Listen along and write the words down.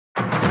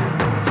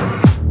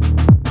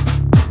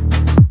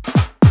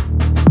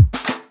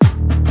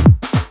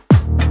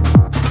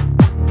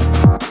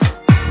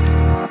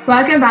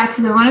Welcome back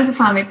to the One of the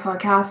Family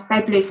podcast by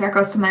Blue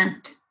Circle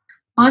Cement.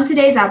 On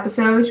today's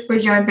episode, we're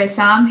joined by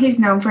Sam, who's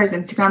known for his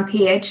Instagram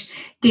page,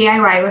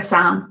 DIY with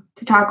Sam,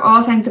 to talk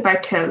all things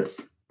about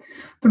tools.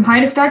 From how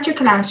to start your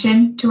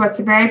collection to what's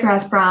the very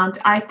best brand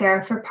out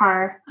there for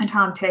power and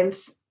hand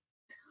tools.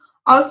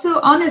 Also,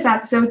 on this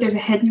episode, there's a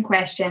hidden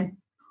question.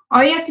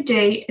 All you have to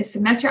do is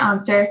submit your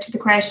answer to the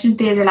question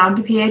via the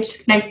landing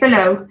page, linked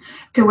below,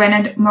 to win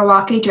a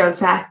Milwaukee drill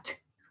set.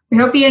 We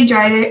hope you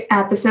enjoy the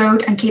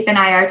episode and keep an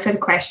eye out for the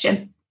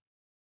question.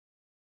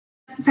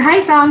 So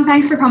hi Sam,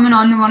 thanks for coming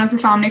on the One of the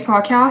Family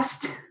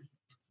podcast.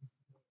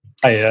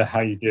 Hiya, how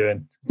you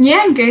doing?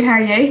 Yeah, I'm good, how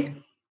are you?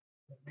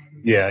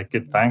 Yeah,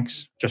 good,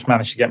 thanks. Just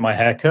managed to get my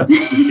hair cut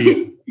with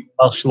the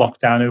Welsh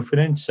lockdown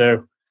opening,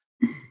 so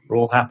we're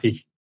all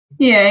happy.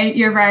 Yeah,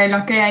 you're very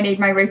lucky. I need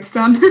my roots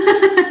done.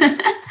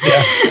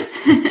 Yeah.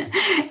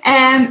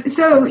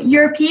 So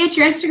your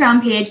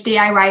Instagram page,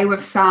 DIY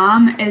with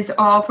Sam, is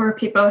all for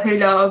people who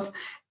love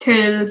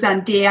tools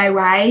and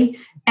DIY.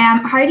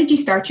 How did you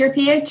start your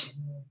page?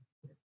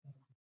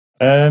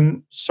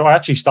 So I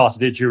actually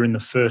started it during the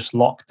first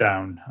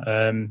lockdown.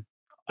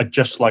 I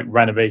just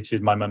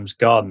renovated my mum's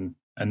garden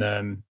and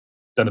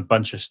done a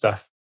bunch of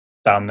stuff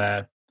down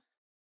there.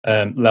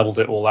 Leveled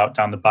it all out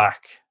down the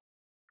back,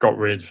 got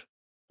rid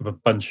of a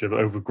bunch of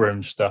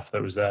overgrown stuff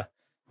that was there,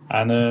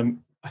 and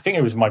I think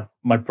it was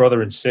my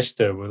brother and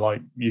sister were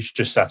like, you should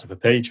just set up a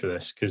page for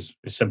this because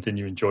it's something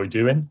you enjoy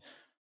doing.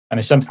 And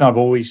it's something I've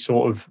always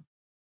sort of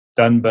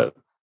done, but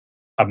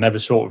I've never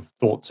sort of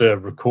thought to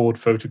record,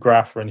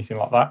 photograph or anything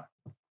like that.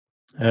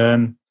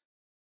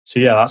 So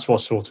yeah, that's what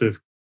sort of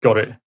got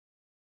it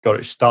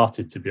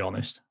started, to be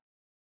honest.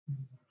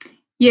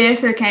 Yeah,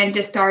 so it kind of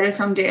just started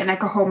from doing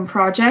like a home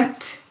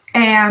project.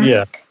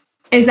 Yeah.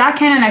 Is that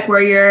kind of like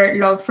where your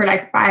love for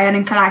like buying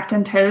and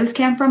collecting tools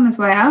came from as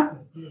well?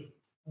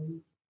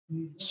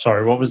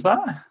 Sorry, what was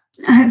that?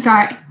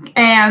 Sorry.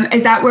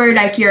 Is that where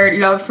like your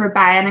love for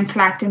buying and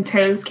collecting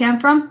tools came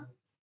from?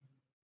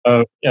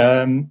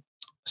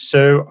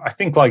 So I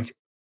think like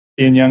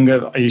being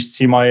younger, I used to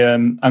see my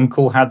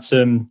uncle had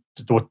some.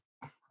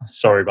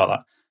 Sorry about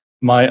that.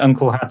 My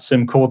uncle had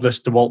some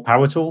cordless DeWalt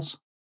power tools.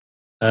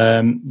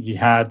 He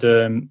had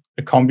a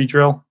combi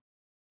drill,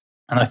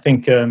 and I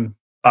think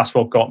that's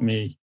what got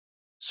me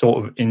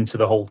sort of into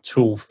the whole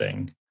tool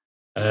thing.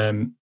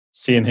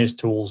 Seeing his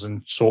tools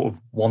and sort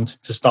of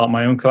wanted to start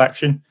my own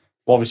collection.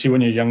 Well, obviously, when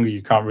you're younger,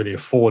 you can't really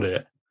afford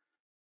it.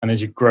 And as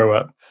you grow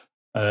up,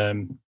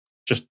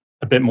 just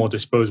a bit more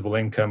disposable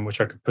income, which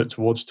I could put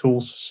towards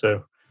tools.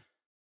 So,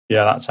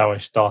 yeah, that's how I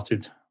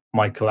started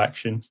my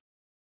collection.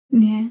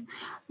 Yeah.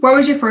 What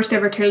was your first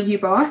ever tool you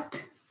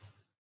bought?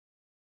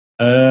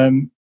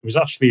 It was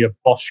actually a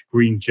Bosch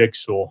Green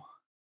jigsaw,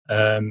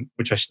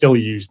 which I still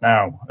use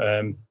now.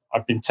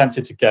 I've been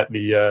tempted to get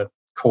the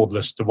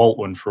cordless DeWalt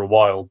one for a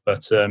while,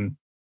 but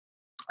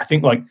I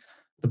think like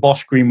the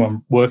Bosch Green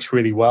one works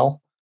really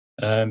well.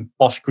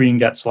 Bosch Green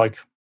gets like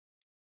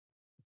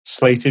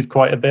slated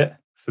quite a bit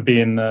for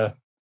being the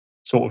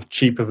sort of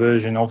cheaper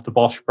version of the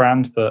Bosch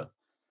brand, but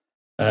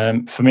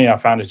for me, I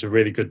found it's a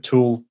really good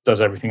tool, does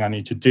everything I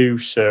need to do,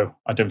 so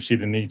I don't see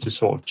the need to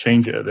sort of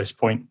change it at this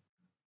point.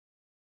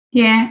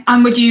 Yeah,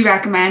 and would you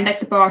recommend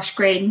like the Bosch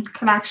Green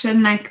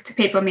collection, like to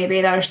people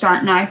maybe that are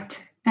starting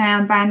out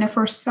and buying their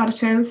first set of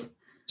tools?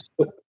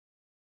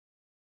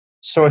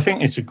 So I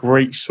think it's a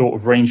great sort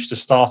of range to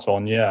start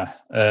on, yeah.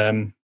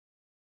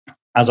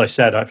 As I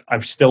said,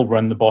 I've still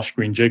run the Bosch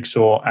Green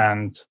jigsaw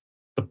and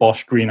the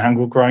Bosch Green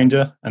angle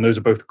grinder, and those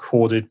are both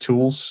corded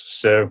tools.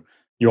 So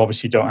you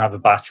obviously don't have the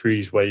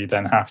batteries where you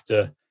then have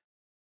to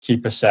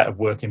keep a set of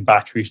working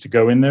batteries to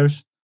go in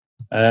those.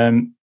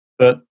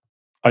 But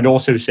I'd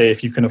also say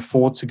if you can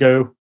afford to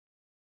go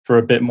for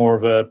a bit more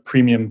of a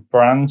premium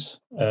brand,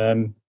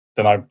 then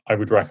I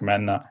would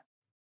recommend that.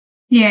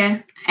 Yeah.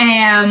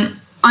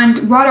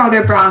 And what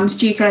other brands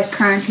do you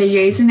currently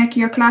use in like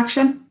your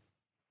collection?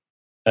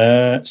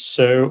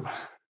 So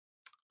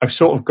I've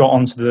sort of got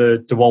onto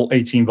the DeWalt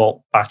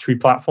 18-volt battery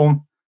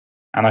platform.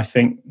 And I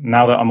think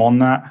now that I'm on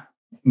that,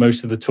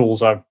 most of the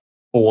tools I've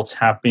bought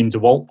have been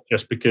DeWalt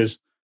just because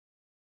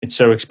it's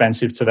so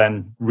expensive to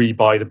then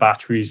rebuy the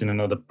batteries in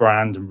another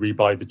brand and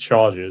rebuy the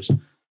chargers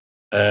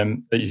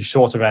that you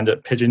sort of end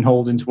up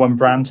pigeonholed into one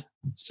brand.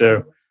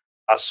 So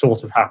that's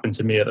sort of happened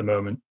to me at the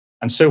moment.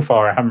 And so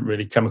far, I haven't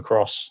really come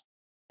across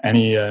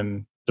any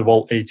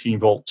DeWalt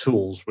 18-volt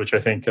tools, which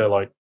I think are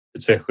like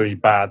particularly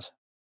bad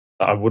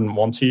that I wouldn't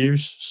want to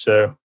use.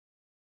 So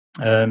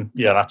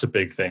yeah, that's a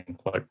big thing,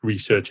 like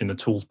researching the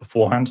tools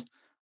beforehand.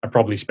 I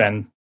probably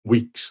spend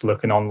weeks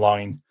looking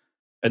online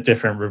at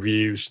different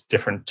reviews,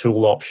 different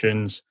tool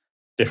options,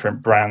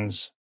 different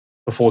brands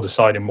before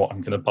deciding what I'm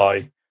going to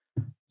buy,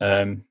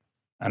 and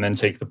then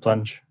take the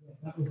plunge.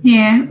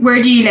 Yeah. Where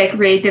do you like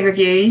read the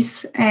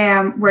reviews?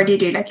 Where do you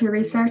do like your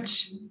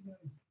research?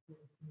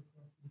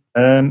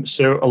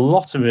 So a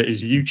lot of it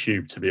is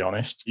YouTube, to be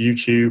honest,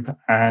 YouTube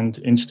and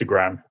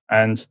Instagram.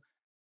 And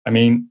I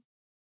mean,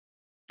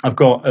 I've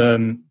got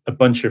a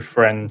bunch of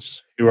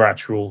friends who are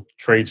actual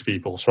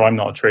tradespeople. So I'm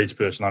not a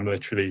tradesperson. I'm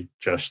literally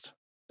just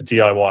a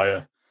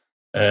DIYer,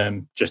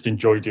 just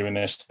enjoy doing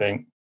this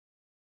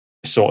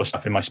sort of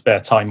stuff in my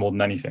spare time more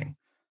than anything.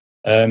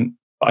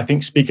 But I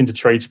think speaking to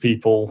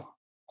tradespeople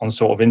on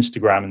sort of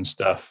Instagram and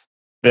stuff,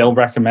 they'll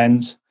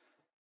recommend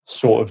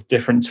sort of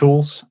different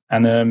tools.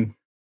 And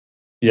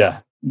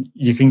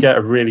you can get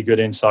a really good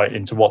insight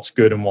into what's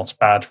good and what's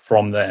bad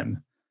from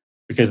them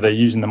because they're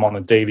using them on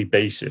a daily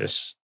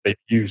basis. They've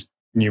used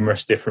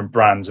numerous different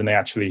brands and they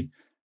actually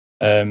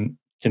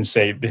can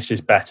say this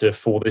is better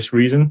for this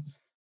reason.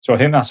 So I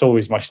think that's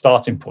always my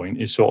starting point,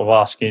 is sort of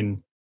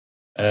asking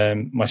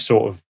my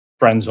sort of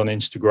friends on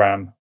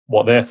Instagram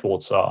what their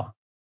thoughts are.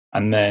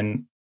 And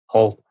then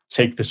I'll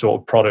take the sort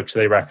of products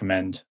they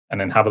recommend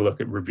and then have a look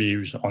at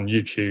reviews on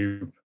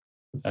YouTube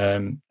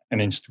and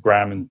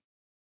Instagram and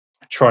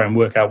try and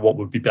work out what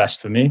would be best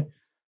for me.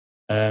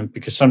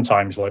 Because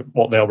sometimes like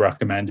what they'll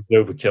recommend is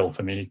overkill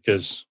for me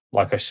because,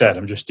 like I said,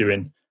 I'm just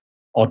doing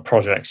odd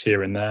projects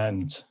here and there.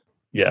 And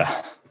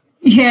yeah.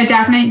 Yeah,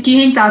 definitely. Do you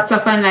think that's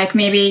something like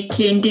maybe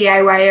keen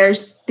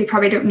DIYers, they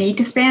probably don't need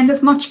to spend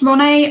as much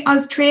money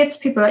as trades,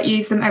 people that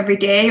use them every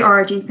day,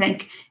 or do you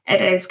think it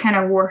is kind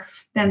of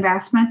worth the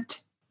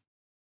investment?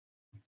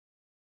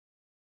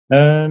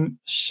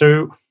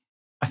 So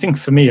I think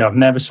for me, I've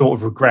never sort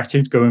of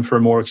regretted going for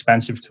a more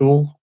expensive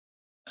tool,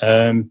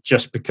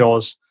 just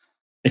because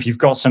if you've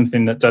got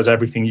something that does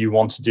everything you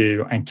want to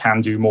do and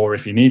can do more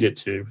if you need it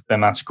to,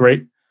 then that's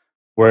great.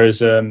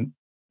 Whereas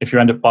if you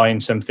end up buying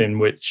something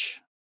which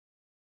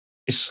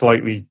is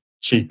slightly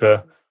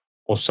cheaper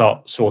or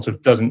sort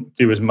of doesn't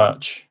do as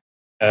much,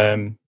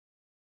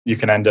 you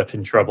can end up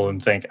in trouble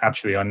and think,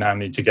 actually, I now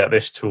need to get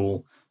this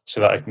tool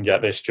so that I can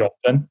get this job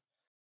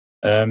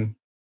done.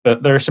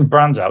 But there are some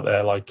brands out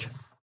there, like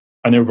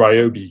I know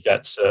Ryobi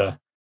gets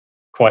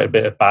quite a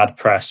bit of bad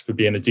press for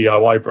being a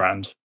DIY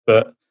brand,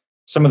 but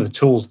some of the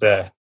tools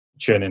they're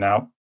churning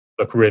out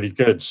look really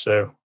good.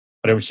 So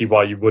I don't see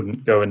why you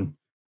wouldn't go and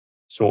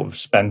sort of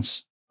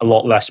spend a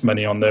lot less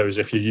money on those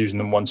if you're using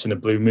them once in a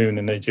blue moon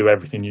and they do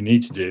everything you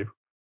need to do,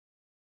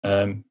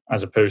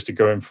 as opposed to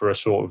going for a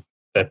sort of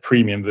their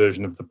premium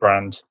version of the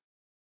brand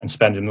and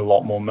spending a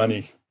lot more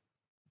money.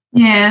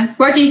 Yeah.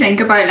 What do you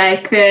think about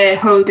like the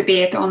whole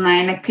debate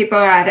online? Like people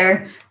are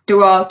either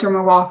DeWalt or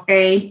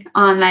Milwaukee,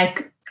 and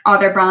like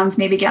other brands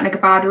maybe get like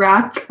a bad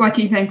rap. What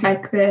do you think?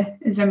 Like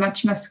is there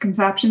much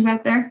misconceptions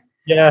out there?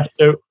 Yeah.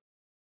 So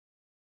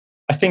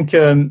I think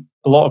a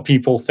lot of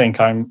people think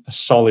I'm a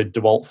solid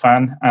DeWalt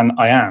fan, and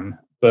I am,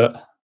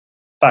 but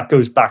that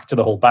goes back to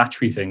the whole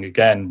battery thing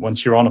again.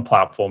 Once you're on a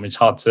platform, it's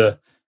hard to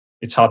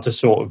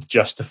sort of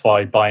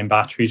justify buying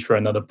batteries for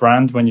another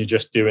brand when you're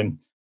just doing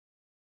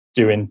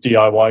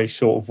DIY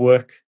sort of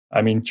work.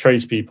 I mean,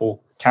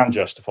 tradespeople can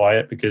justify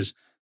it because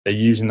they're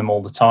using them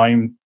all the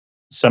time.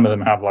 Some of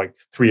them have like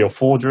 3 or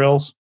 4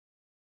 drills,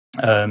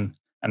 and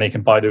they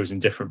can buy those in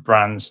different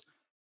brands.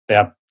 They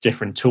have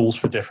different tools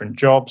for different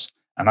jobs,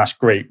 and that's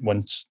great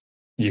once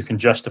you can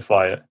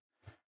justify it.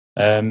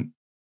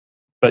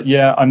 But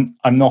yeah,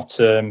 I'm not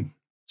sort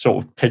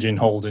of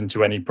pigeonholed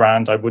into any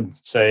brand. I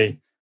wouldn't say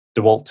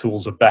DeWalt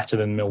tools are better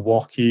than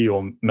Milwaukee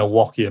or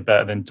Milwaukee are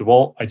better than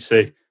DeWalt. I'd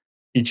say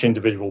each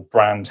individual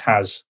brand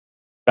has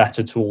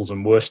better tools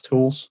and worse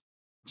tools.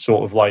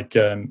 Sort of like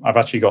I've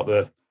actually got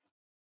the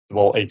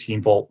DeWalt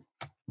 18 volt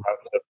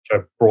router, which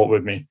I've brought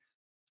with me.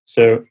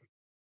 So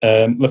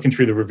looking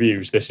through the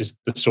reviews, this is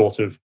the sort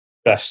of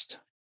best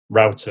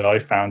router I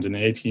found in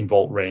the 18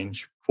 volt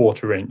range,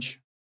 1/4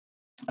 inch.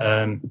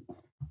 And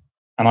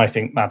I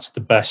think that's the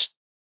best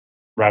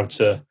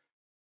router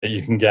that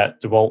you can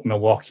get, DeWalt,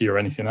 Milwaukee, or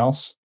anything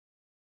else.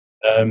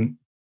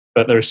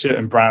 But there are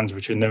certain brands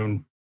which are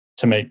known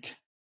to make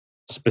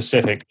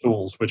specific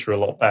tools which are a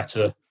lot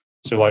better.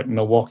 So like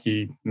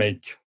Milwaukee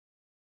make,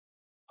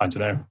 I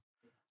don't know,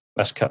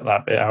 let's cut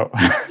that bit out.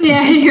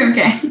 Yeah, you're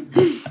okay.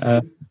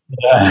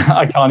 Yeah,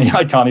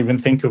 I can't even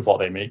think of what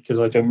they make because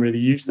I don't really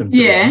use them.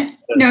 Yeah,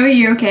 no,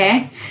 you're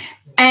okay.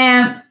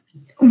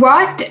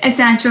 What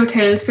essential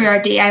tools for a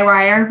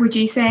DIYer would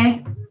you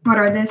say? What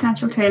are the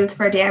essential tools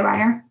for a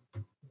DIYer?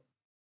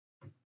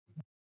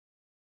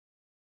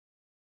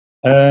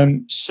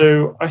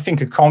 So I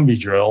think a combi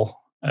drill,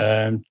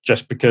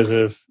 just because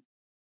of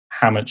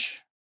how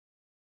much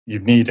you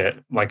need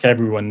it. Like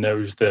everyone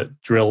knows that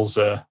drills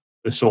are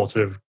the sort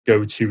of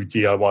go-to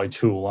DIY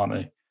tool,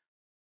 aren't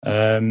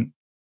they?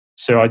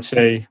 So I'd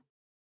say,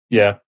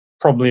 yeah,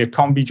 probably a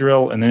combi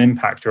drill and an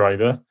impact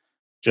driver,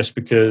 just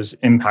because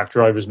impact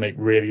drivers make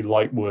really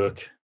light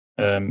work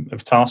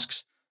of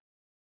tasks.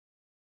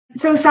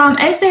 So Sam,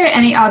 is there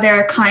any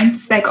other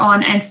accounts like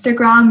on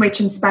Instagram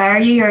which inspire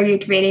you or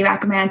you'd really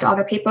recommend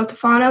other people to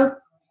follow?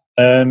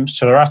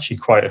 So there are actually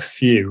quite a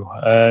few.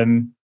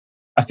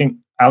 I think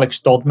Alex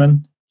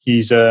Dodman,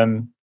 he's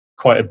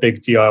quite a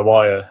big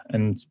DIYer,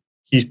 and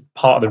he's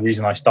part of the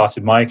reason I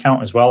started my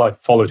account as well. I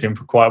followed him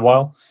for quite a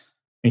while.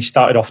 He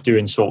started off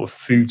doing sort of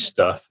food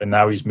stuff, and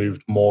now he's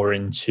moved more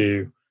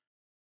into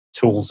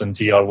tools and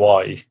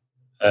DIY.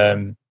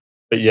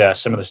 But yeah,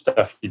 some of the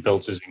stuff he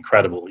builds is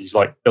incredible. He's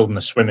like building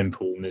a swimming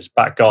pool in his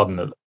back garden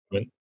at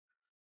the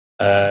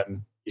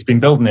moment. He's been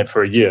building it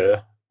for a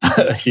year,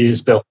 He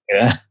is built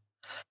here.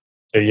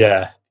 So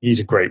yeah, he's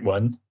a great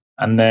one.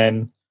 And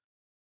then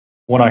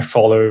one I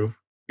follow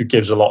who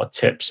gives a lot of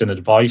tips and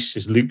advice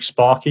is Luke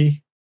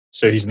Sparky.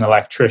 So he's an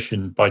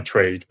electrician by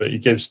trade, but he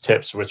gives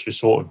tips which are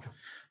sort of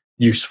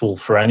useful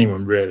for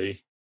anyone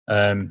really.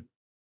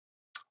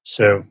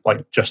 So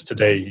like just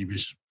today, he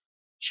was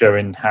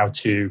showing how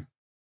to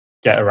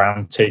get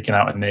around taking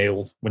out a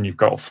nail when you've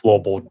got a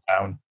floorboard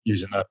down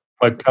using a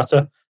plug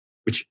cutter,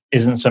 which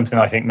isn't something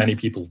I think many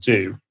people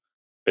do.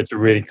 It's a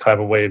really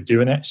clever way of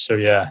doing it. So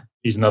yeah,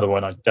 he's another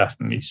one I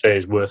definitely say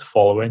is worth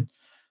following.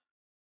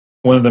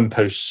 One of them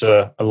posts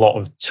a lot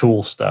of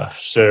tool stuff.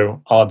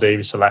 So R.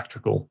 Davis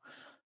Electrical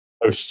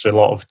posts a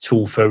lot of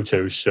tool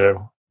photos.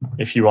 So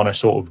if you want to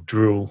sort of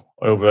drool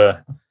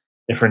over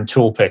different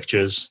tool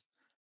pictures,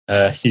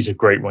 he's a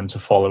great one to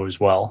follow as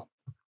well.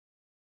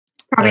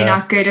 Probably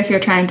not good if you're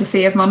trying to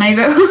save money,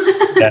 though.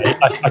 Yeah,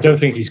 I don't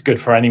think he's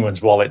good for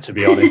anyone's wallet, to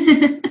be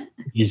honest.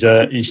 He's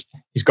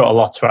got a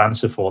lot to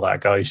answer for,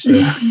 that guy. So,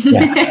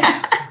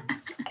 yeah.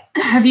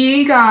 Have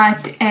you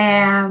got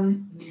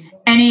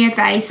any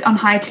advice on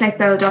how to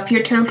build up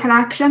your tool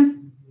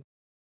collection?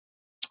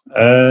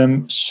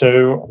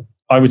 So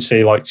I would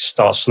say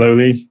start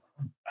slowly,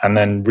 and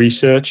then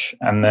research,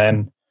 and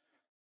then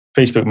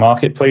Facebook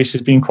Marketplace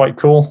has been quite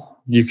cool.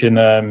 You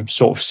can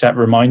sort of set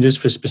reminders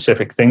for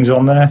specific things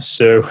on there.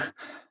 So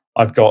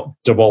I've got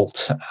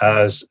DeWalt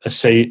as a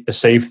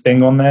save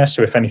thing on there.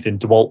 So if anything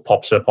DeWalt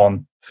pops up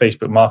on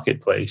Facebook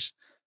Marketplace,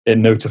 it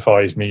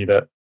notifies me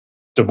that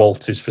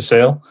DeWalt is for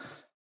sale.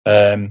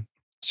 So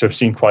I've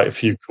seen quite a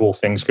few cool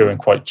things going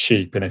quite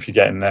cheap. And if you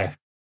get in there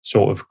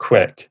sort of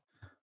quick,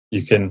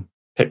 you can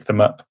pick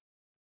them up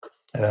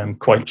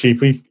quite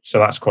cheaply. So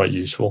that's quite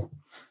useful.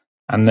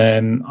 And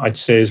then I'd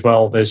say as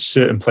well, there's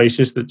certain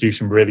places that do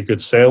some really good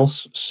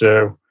sales.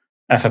 So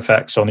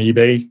FFX on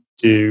eBay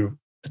do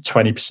a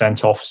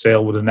 20% off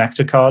sale with a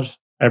Nectar card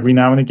every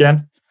now and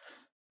again.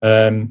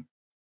 And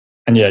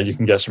yeah, you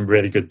can get some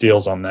really good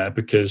deals on there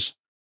because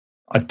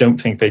I don't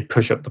think they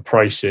push up the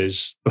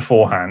prices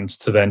beforehand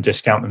to then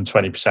discount them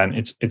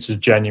 20%. It's a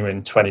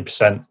genuine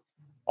 20%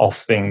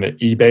 off thing that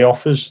eBay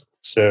offers.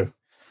 So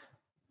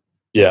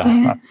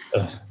yeah.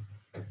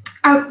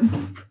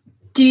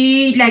 Do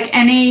you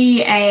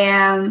any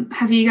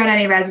have you got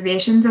any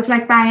reservations of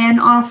buying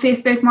off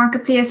Facebook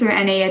Marketplace, or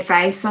any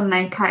advice on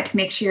how to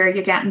make sure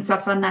you're getting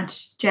something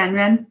that's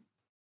genuine?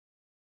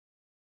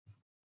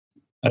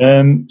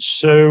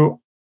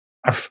 So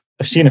I've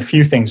seen a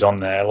few things on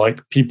there,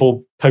 like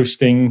people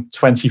posting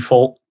 20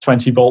 volt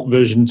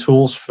version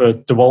tools for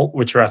DeWalt,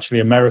 which are actually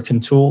American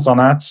tools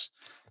on ads,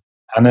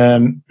 and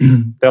then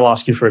they'll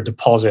ask you for a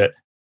deposit.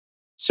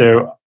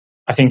 So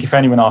I think if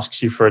anyone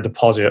asks you for a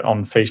deposit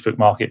on Facebook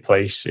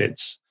Marketplace,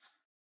 it's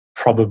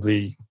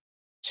probably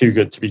too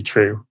good to be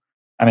true.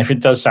 And if it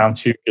does sound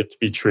too good to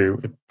be true,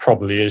 it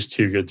probably is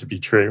too good to be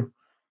true.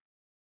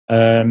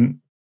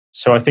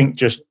 So I think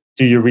just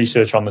do your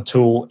research on the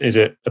tool. Is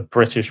it a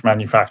British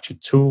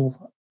manufactured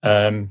tool?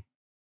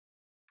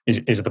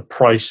 Is the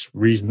price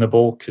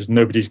reasonable? Because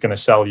nobody's going to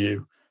sell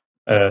you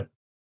a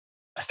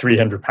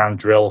 £300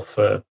 drill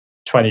for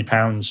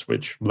 £20,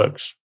 which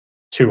looks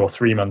 2 or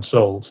 3 months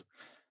old.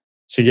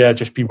 So yeah,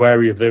 just be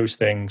wary of those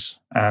things,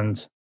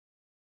 and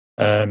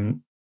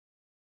don't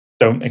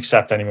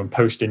accept anyone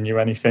posting you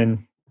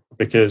anything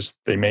because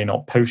they may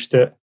not post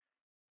it.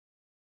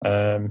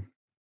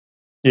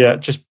 Yeah,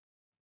 just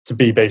to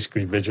be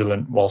basically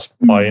vigilant whilst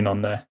buying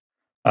on there.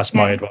 That's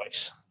my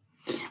advice.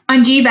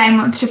 And do you buy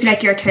much of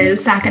your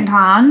tools second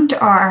hand,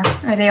 or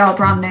are they all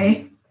brand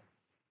new?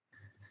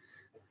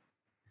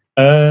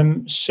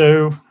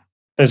 So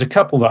there's a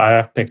couple that I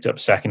have picked up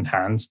second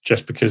hand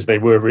just because they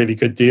were really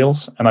good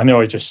deals. And I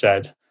know I just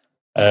said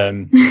if a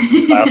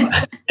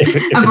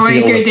deal looks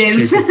too good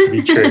to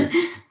be true.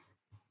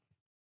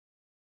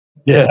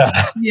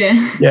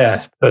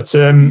 Yeah. But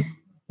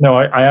no,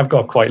 I have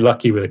got quite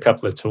lucky with a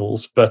couple of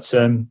tools, but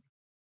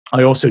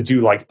I also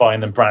do like buying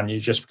them brand new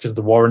just because of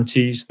the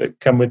warranties that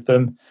come with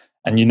them,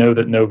 and you know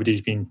that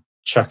nobody's been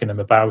chucking them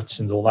about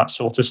and all that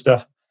sort of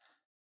stuff.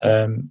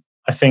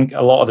 I think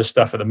a lot of the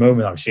stuff at the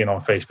moment I'm seeing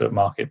on Facebook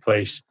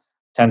Marketplace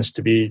tends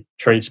to be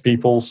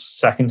tradespeople's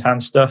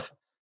secondhand stuff,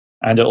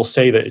 and it'll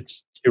say that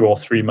it's 2 or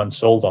 3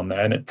 months old on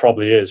there, and it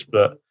probably is,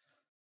 but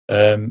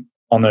on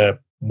a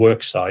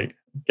work site,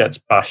 it gets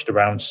bashed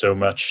around so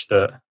much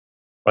that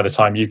by the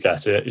time you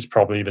get it, it's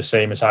probably the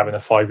same as having a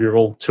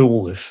 5-year-old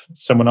tool if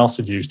someone else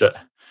had used it.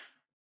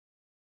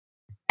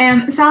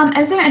 Sam,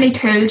 is there any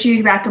tools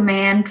you'd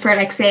recommend for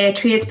say a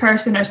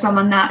tradesperson or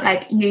someone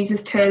that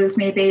uses tools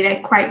maybe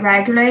quite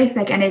regularly,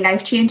 any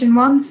life-changing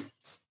ones?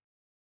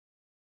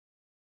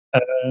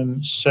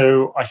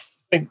 So I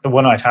think the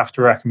one I'd have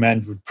to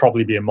recommend would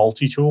probably be a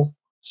multi-tool.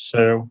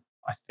 So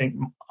I think,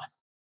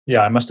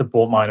 I must have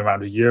bought mine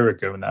around a year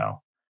ago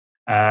now,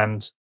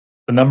 and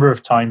the number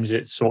of times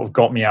it sort of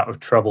got me out of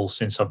trouble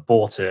since I've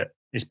bought it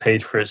is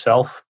paid for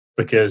itself,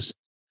 because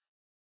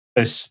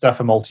there's stuff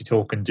a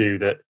multi-tool can do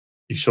that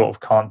you sort of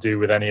can't do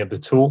with any other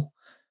tool,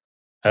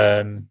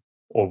 or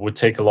would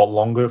take a lot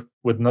longer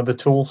with another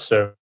tool.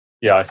 So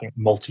yeah, I think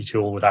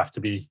multi-tool would have to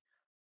be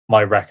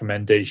my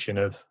recommendation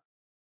of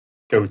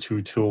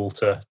go-to tool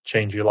to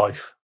change your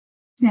life.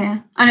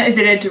 Yeah. And is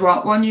it a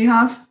DeWalt one you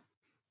have?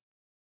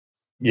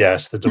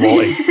 Yes, the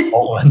DeWalt 18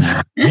 volt one.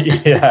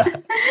 Yeah. Yeah.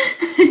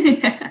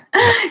 Yeah.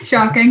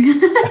 Shocking.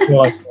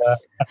 I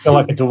feel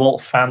like a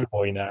DeWalt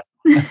fanboy now.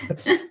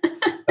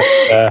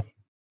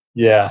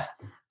 Yeah.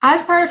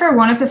 As part of our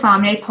One of the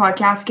Family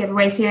podcast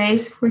giveaway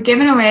series, we're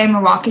giving away a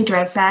Milwaukee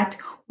drill set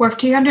worth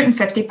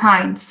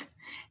 £250.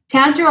 To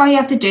enter, all you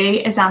have to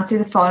do is answer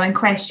the following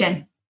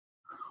question.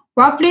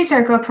 What Blue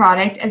Circle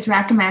product is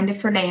recommended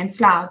for laying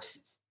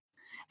slabs?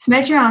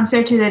 Submit your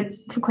answer to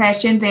the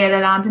question via the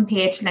landing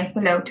page linked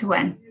below to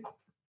win.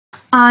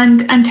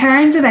 And in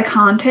terms of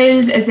hand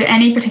tools, is there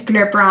any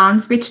particular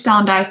brands which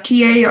stand out to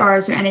you, or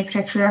is there any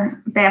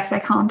particular best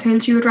hand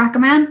tools you would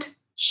recommend?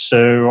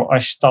 So I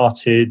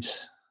started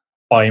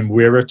buying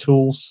Wera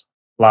tools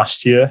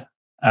last year,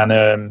 and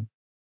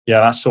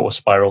that sort of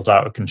spiraled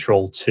out of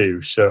control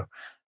too. So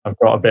I've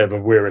got a bit of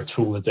a Wera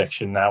tool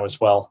addiction now as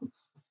well.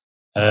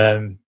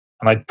 And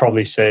I'd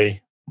probably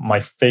say my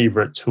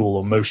favorite tool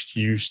or most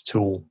used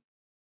tool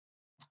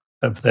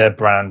of their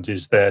brand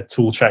is their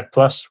Tool Check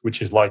Plus,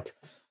 which is like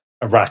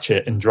a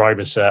ratchet and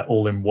driver set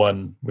all in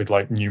one with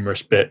like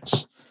numerous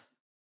bits.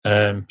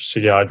 So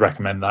yeah, I'd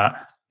recommend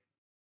that.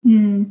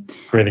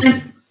 Really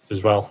good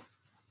as well.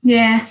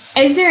 Yeah.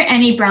 Is there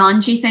any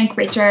brands you think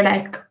which are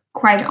like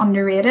quite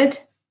underrated?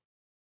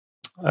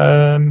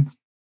 I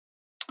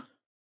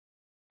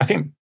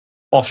think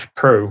Bosch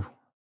Pro,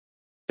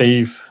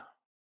 they've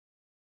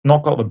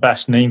not got the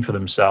best name for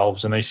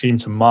themselves, and they seem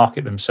to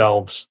market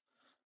themselves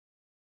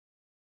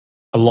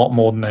a lot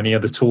more than any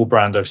other tool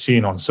brand I've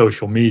seen on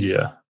social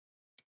media.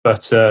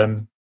 But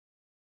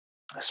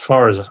as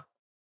far as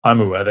I'm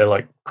aware, they're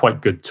like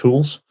quite good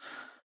tools.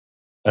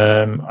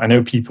 I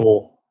know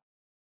people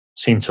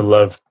seem to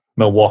love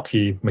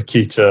Milwaukee,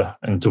 Makita,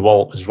 and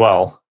DeWalt as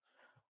well,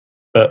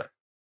 but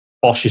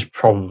Bosch is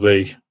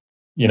probably,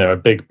 a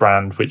big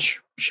brand which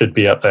should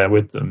be up there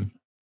with them.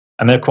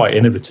 And they're quite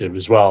innovative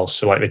as well.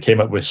 So like they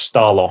came up with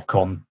Starlock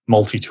on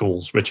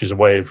multi-tools, which is a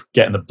way of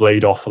getting the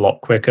blade off a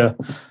lot quicker.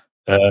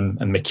 And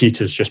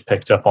Makita's just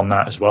picked up on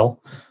that as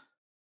well.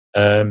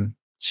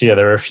 So yeah,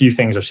 there are a few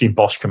things I've seen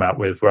Bosch come out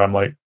with where I'm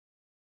like,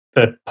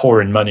 they're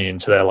pouring money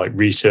into their like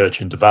research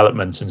and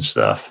development and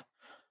stuff.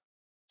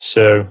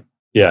 So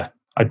yeah,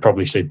 I'd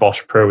probably say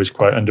Bosch Pro is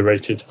quite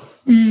underrated.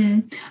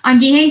 And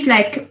do you think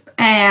like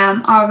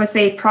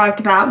obviously product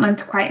development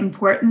is quite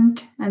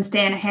important and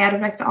staying ahead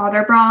of like the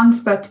other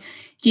brands, but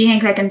do you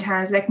think like in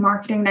terms of like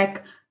marketing,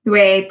 like the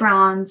way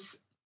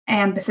brands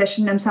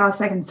position themselves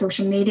like in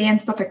social media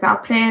and stuff like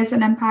that plays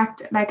an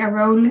impact, like a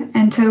role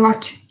into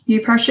what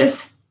you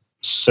purchase?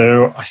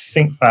 So I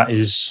think that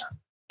is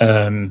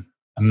a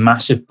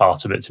massive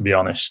part of it, to be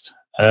honest.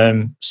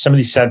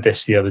 Somebody said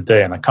this the other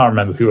day, and I can't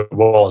remember who it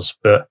was,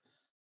 but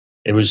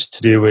it was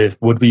to do with,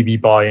 would we be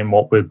buying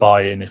what we're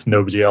buying if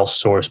nobody else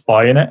saw us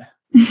buying it?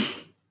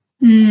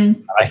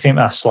 I think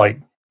that's like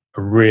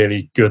a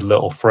really good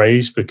little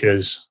phrase,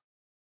 because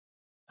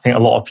I think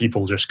a lot of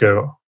people just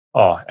go,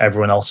 oh,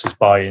 everyone else is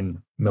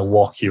buying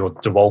Milwaukee or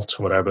DeWalt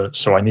or whatever,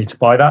 so I need to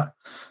buy that.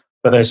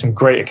 But there's some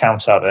great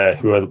accounts out there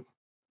who are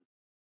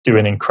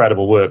doing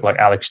incredible work, like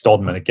Alex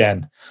Dodman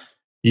again.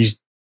 He's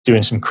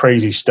doing some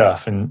crazy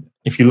stuff. And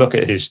if you look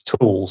at his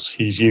tools,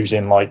 he's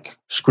using like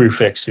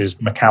Screwfix's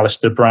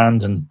McAllister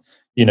brand and,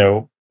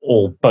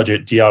 all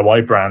budget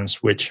DIY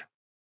brands, which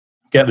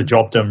get the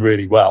job done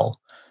really well,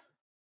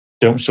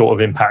 don't sort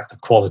of impact the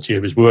quality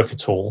of his work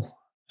at all.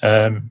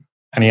 And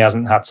he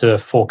hasn't had to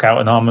fork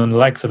out an arm and a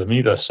leg for them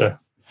either. So,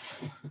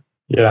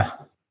 yeah.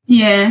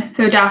 Yeah,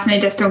 so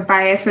definitely just don't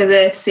buy it for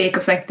the sake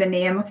of like the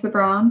name of the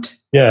brand.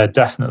 Yeah,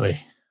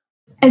 definitely.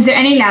 Is there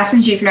any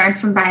lessons you've learned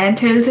from buying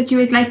tools that you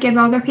would like give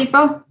other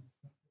people?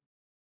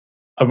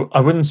 I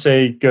wouldn't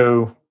say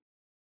go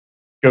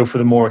for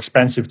the more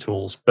expensive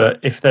tools, but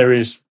if there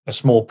is a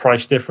small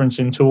price difference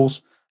in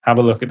tools, have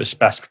a look at the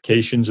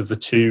specifications of the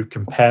two,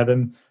 compare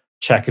them,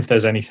 check if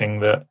there's anything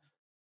that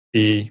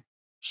the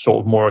sort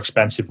of more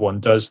expensive one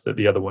does that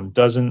the other one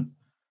doesn't,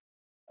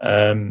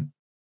 and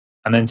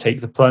then take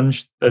the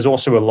plunge. There's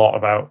also a lot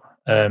of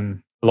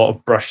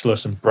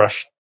brushless and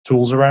brush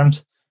tools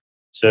around.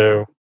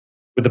 So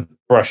with the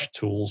brush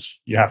tools,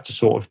 you have to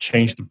sort of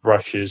change the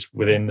brushes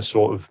within the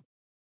sort of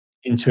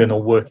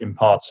internal working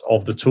parts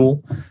of the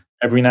tool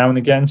every now and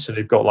again. So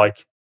they've got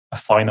like a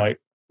finite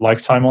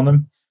lifetime on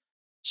them.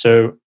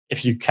 So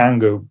if you can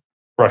go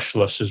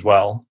brushless as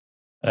well,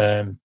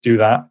 do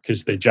that,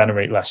 because they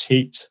generate less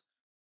heat,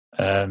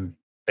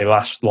 they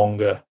last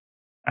longer,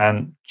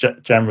 and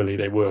generally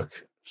they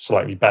work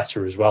slightly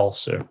better as well.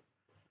 So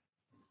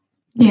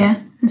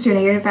yeah, that's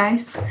really good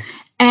advice.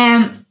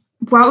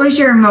 What was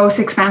your most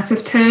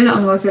expensive tool,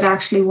 and was it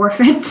actually worth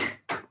it?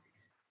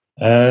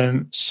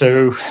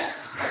 So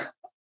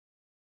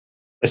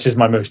this is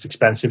my most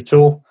expensive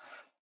tool,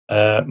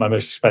 my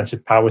most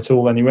expensive power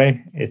tool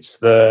anyway. It's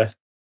the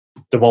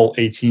DeWalt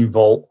 18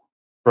 volt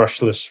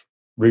brushless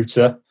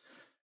router.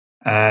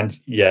 And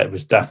yeah, it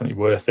was definitely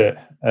worth it.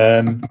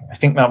 I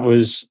think that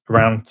was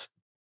around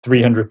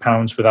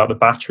 £300 without the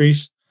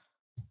batteries.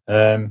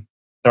 They're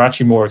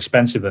actually more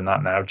expensive than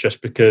that now,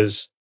 just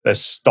because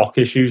there's stock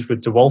issues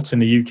with DeWalt in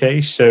the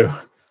UK. So,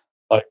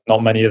 like,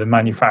 not many of the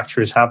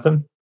manufacturers have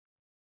them.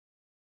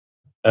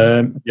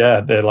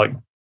 Yeah, they're like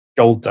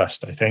gold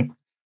dust, I think.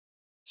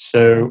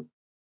 So,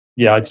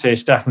 yeah, I'd say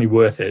it's definitely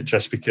worth it,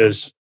 just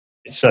because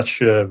it's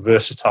such a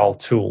versatile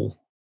tool.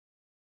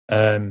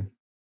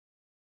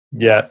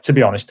 Yeah, to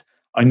be honest,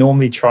 I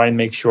normally try and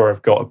make sure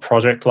I've got a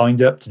project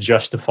lined up to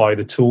justify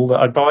the tool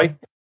that I buy.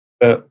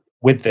 But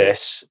with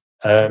this,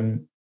 I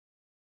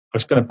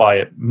was going to buy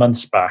it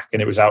months back and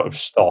it was out of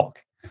stock.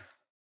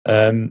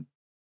 Didn't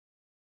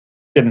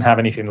have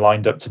anything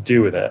lined up to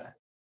do with it.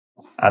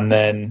 And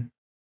then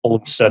all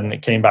of a sudden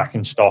it came back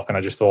in stock and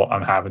I just thought,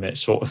 I'm having it,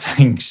 sort of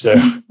thing. So,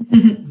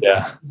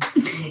 yeah.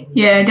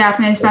 Yeah,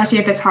 definitely, especially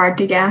if it's hard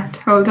to get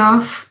hold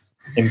of.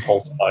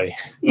 Impulse buy.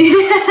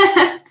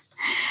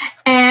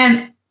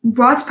 And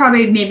what's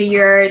probably maybe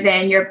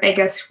your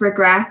biggest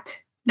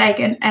regret, like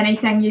in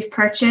anything you've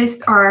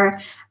purchased, or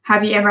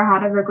have you ever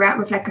had a regret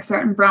with like a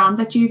certain brand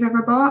that you've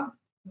ever bought?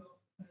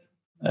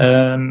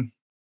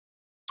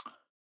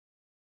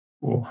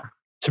 Well,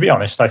 to be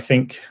honest, I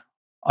think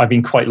I've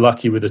been quite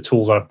lucky with the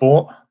tools I've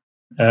bought.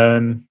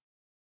 There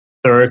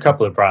are a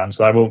couple of brands,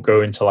 and I won't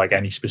go into like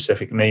any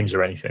specific names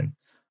or anything,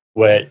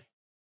 where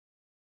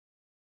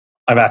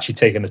I've actually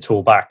taken the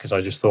tool back because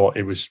I just thought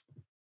it was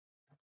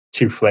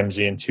too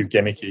flimsy and too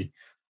gimmicky.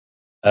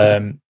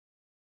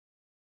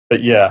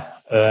 But yeah,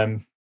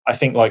 I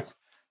think like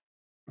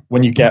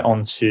when you get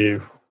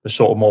onto the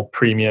sort of more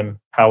premium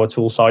power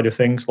tool side of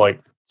things,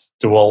 like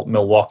DeWalt,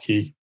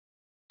 Milwaukee,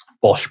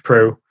 Bosch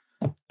Pro,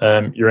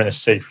 you're in a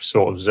safe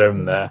sort of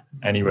zone there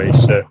anyway.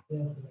 So,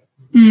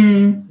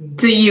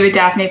 so you would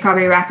definitely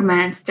probably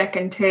recommend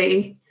sticking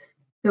to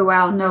the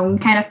well-known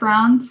kind of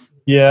brands.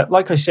 Yeah,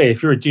 like I say,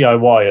 if you're a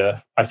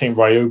DIYer, I think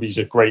Ryobi's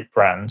a great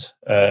brand,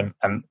 and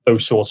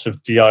those sorts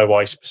of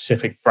DIY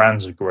specific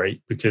brands are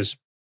great because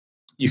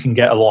you can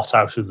get a lot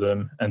out of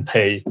them and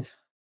pay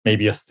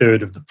maybe a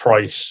third of the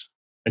price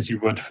as you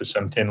would for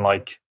something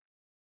like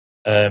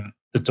the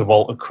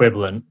DeWalt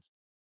equivalent.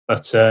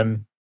 But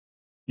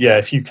yeah,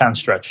 if you can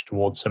stretch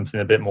towards something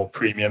a bit more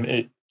premium,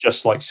 it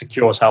just like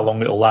secures how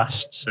long it'll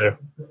last. So,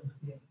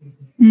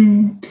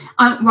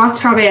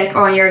 what's probably like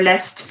on your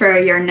list for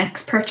your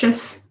next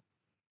purchase?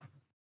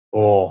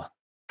 Or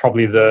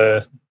probably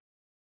the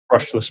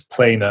brushless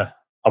planer.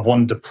 I've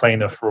wanted a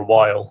planer for a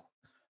while,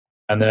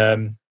 and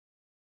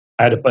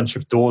I had a bunch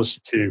of doors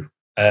to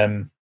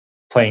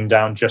plane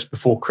down just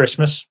before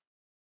Christmas.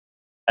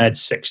 I had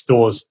 6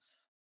 doors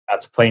I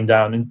had to plane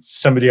down, and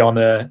somebody on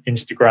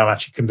Instagram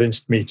actually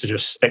convinced me to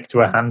just stick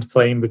to a hand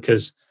plane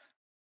because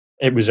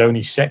it was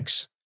only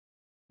 6.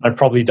 I'd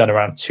probably done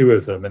around 2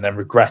 of them and then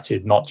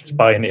regretted not just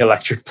buying the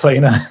electric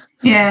planer.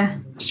 Yeah.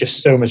 It's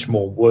just so much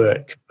more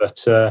work.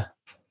 But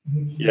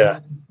yeah.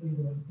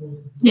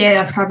 Yeah,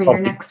 that's probably your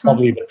next one.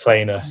 Probably the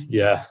planer,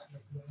 yeah.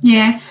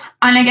 Yeah.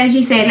 And like as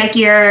you said, like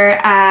you're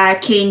a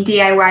keen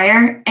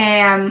DIYer.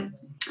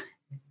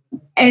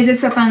 Is it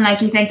something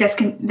like you think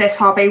this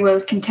hobby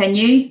will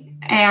continue?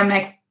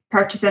 Like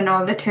purchasing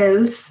all the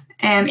tools,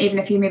 even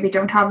if you maybe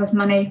don't have as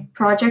many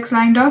projects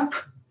lined up?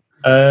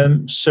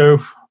 So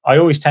I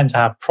always tend to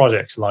have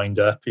projects lined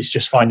up. It's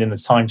just finding the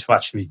time to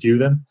actually do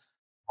them.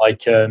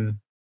 Like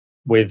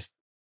with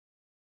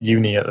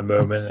uni at the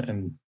moment,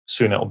 and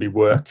soon it'll be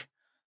work.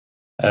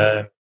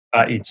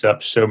 That eats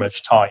up so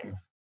much time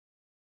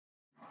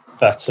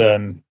that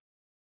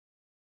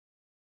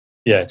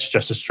yeah, it's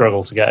just a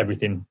struggle to get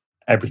everything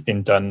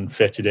done,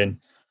 fitted in.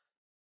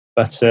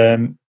 But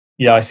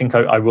yeah, I think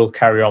I will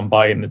carry on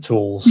buying the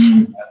tools.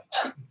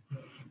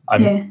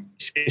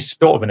 It's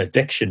sort of an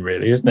addiction,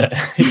 really, isn't it?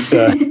 It's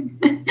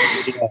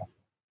it's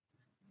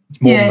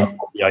more than a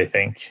hobby, I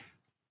think.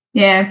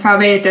 Yeah,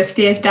 probably at this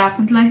stage,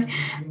 definitely.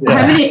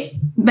 Yeah.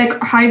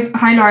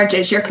 How large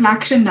is your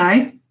collection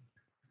now?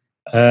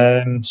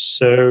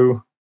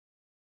 So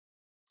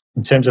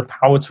in terms of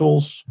power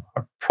tools,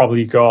 I've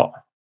probably got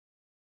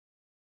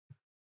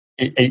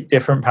 8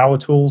 different power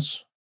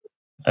tools.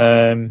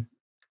 And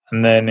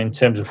then in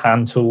terms of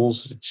hand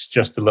tools, it's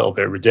just a little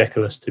bit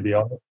ridiculous, to be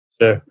honest.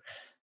 So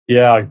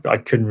yeah, I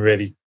couldn't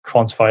really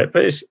quantify it,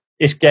 but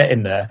it's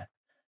getting there.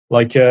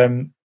 Like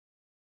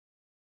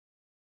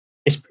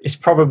it's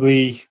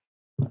probably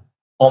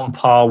on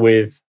par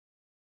with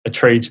a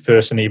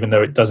tradesperson, even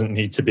though it doesn't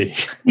need to be.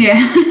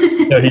 Yeah.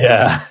 So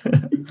yeah.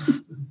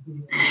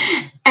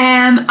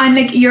 And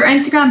like your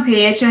Instagram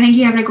page, I think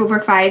you have like over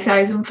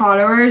 5,000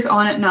 followers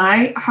on it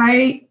now.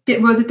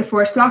 Was it the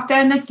first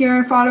lockdown that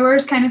your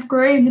followers kind of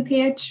grew in the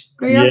page?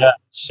 Yeah.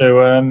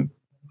 So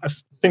I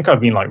think I've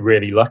been like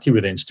really lucky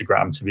with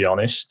Instagram, to be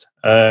honest.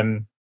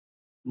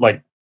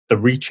 Like the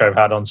reach I've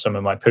had on some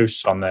of my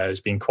posts on there has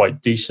been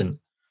quite decent.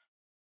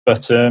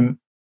 But I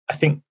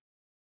think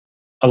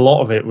a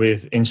lot of it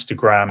with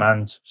Instagram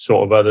and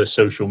sort of other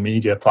social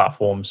media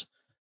platforms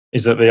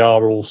is that they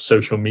are all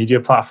social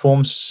media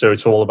platforms. So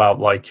it's all about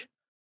like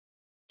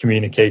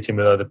communicating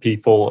with other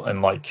people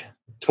and like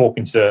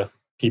talking to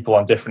people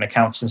on different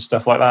accounts and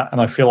stuff like that.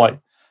 And I feel like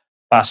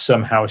that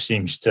somehow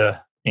seems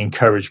to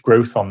encourage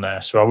growth on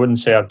there. So I wouldn't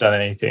say I've done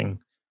anything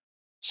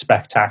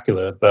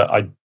spectacular, but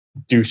I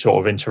do sort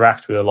of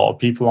interact with a lot of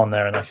people on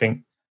there, and I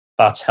think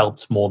that's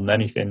helped more than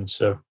anything.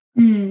 So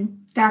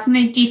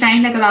definitely. Do you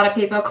find like a lot of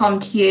people come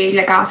to you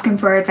like asking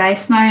for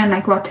advice now and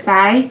like what to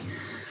buy?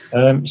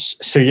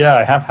 So yeah,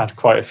 I have had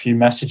quite a few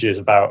messages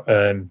about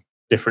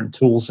different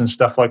tools and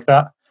stuff like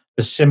that.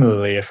 But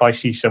similarly, if I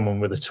see someone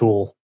with a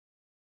tool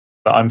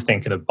that I'm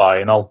thinking of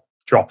buying, I'll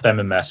drop them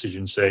a message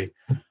and say,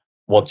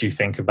 what do you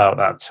think about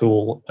that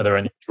tool? Are there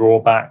any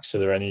drawbacks? Are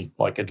there any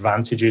like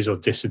advantages or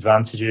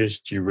disadvantages?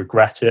 Do you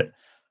regret it?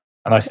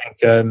 And I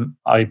think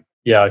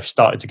I've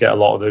started to get a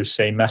lot of those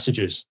same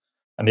messages.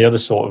 And the other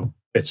sort of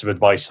bits of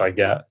advice I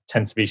get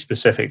tend to be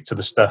specific to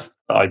the stuff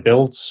that I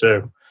build.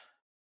 So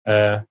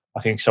I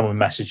think someone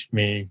messaged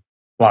me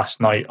last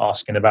night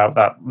asking about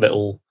that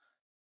little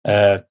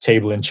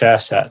table and chair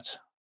set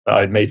that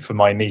I'd made for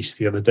my niece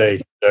the other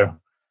day. So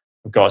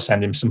I've got to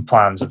send him some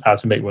plans of how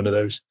to make one of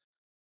those.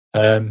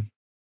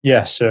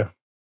 So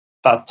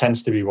that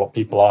tends to be what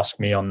people ask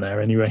me on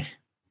there anyway.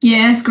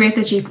 Yeah, it's great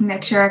that you can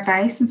like share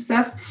advice and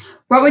stuff.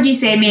 What would you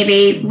say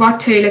maybe, what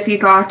tool have you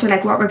got, or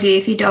like what review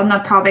have you done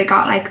that probably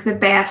got like the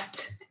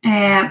best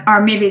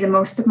or maybe the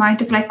most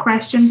amount of like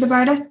questions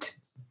about it?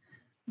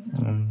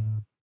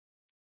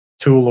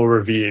 Tool or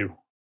review?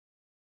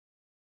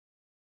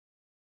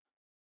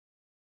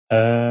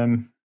 I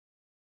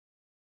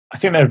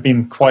think there have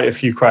been quite a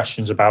few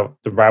questions about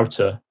the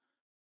router,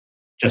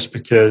 just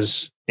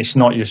because it's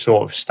not your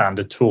sort of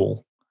standard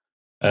tool.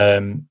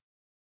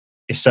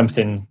 It's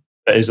something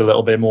that is a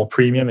little bit more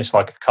premium. It's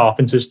like a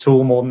carpenter's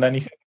tool more than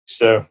anything.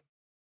 So,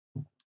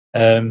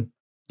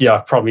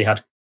 I've probably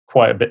had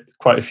quite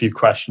a few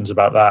questions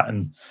about that,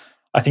 and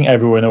I think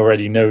everyone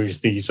already knows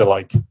these are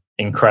like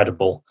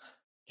incredible,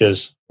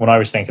 because when I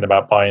was thinking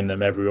about buying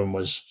them, everyone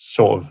was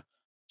sort of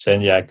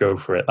saying, "Yeah, go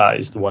for it. That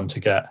is the one to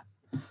get."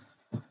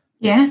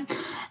 Yeah,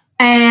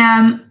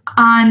 and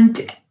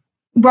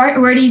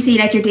where do you see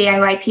like your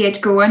DIY page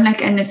going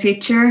like in the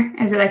future?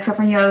 Is it like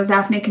something you'll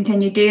definitely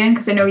continue doing?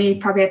 Because I know you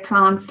probably have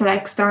plans to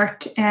like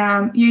start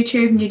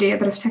YouTube, and you do a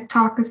bit of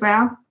TikTok as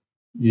well.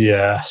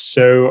 Yeah,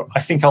 so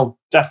I think I'll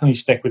definitely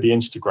stick with the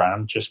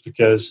Instagram, just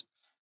because,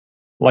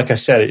 like I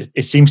said,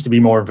 it seems to be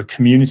more of a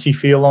community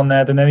feel on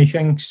there than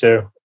anything.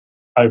 So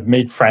I've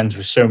made friends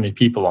with so many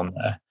people on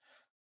there,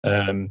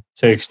 to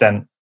the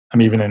extent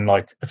I'm even in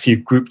like a few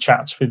group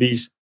chats with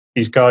these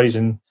guys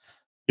and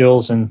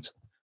girls, and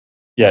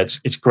yeah,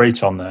 it's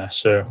great on there.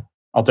 So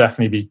I'll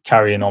definitely be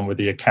carrying on with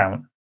the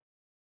account.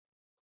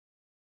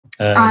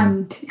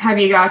 And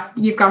you've got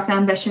the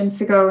ambitions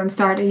to go and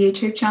start a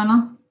YouTube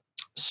channel?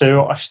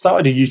 So I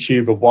started a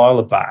YouTube a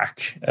while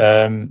back,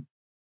 and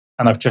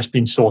I've just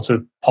been sort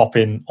of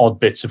popping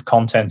odd bits of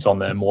content on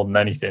there more than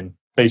anything,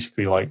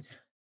 basically like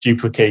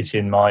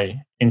duplicating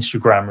my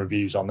Instagram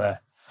reviews on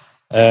there.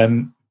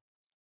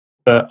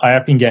 But I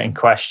have been getting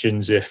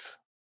questions if,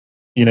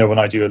 when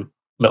I do a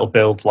little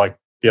build, like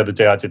the other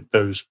day I did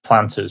those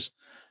planters,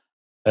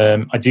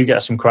 I do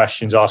get some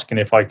questions asking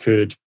if I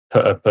could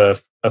put up a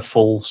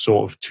full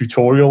sort of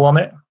tutorial on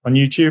it on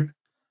YouTube.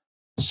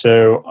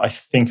 So I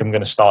think I'm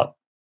going to start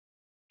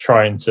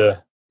trying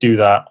to do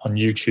that on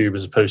YouTube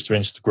as opposed to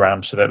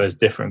Instagram, so that there's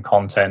different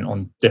content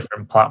on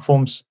different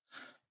platforms.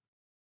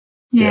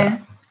 Yeah.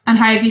 And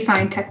how have you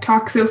found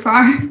TikTok so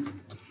far?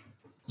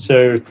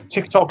 So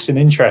TikTok's an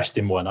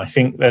interesting one. I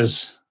think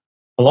there's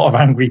a lot of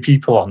angry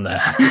people on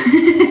there.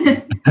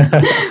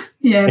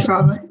 Yeah,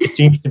 probably. It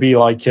seems to be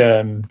like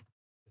there's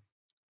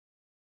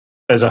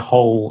a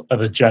whole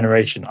other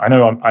generation. I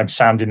know I'm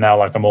sounding now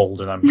like I'm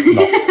old, and I'm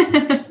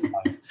not.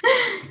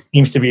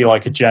 Seems to be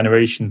like a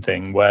generation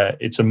thing where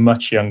it's a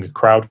much younger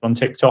crowd on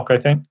TikTok, I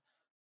think.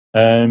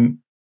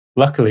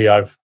 Luckily,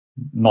 I've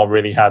not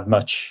really had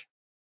much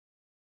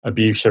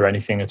abuse or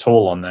anything at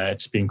all on there.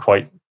 It's been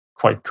quite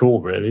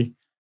cool, really.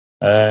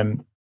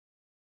 And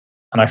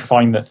I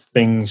find that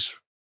things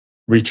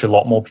reach a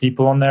lot more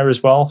people on there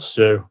as well.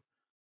 So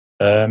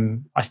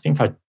I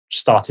think I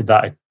started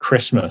that at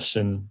Christmas,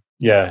 and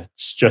yeah,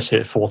 it's just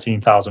hit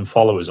 14,000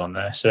 followers on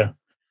there. So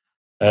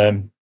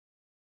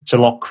it's a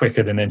lot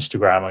quicker than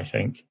Instagram, I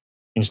think.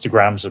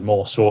 Instagram's a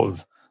more sort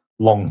of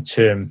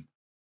long-term,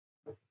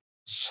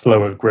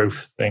 slower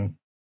growth thing.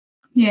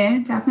 Yeah,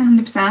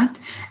 definitely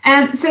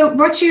 100%. So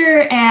what's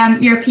your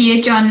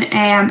page on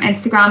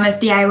Instagram is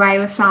DIY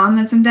with Sam,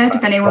 isn't it?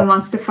 If anyone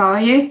wants to follow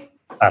you.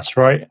 That's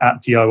right,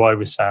 at DIY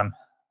with Sam.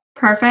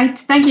 Perfect.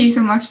 Thank you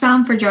so much,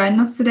 Sam, for joining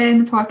us today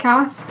in the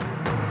podcast.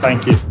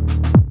 Thank you.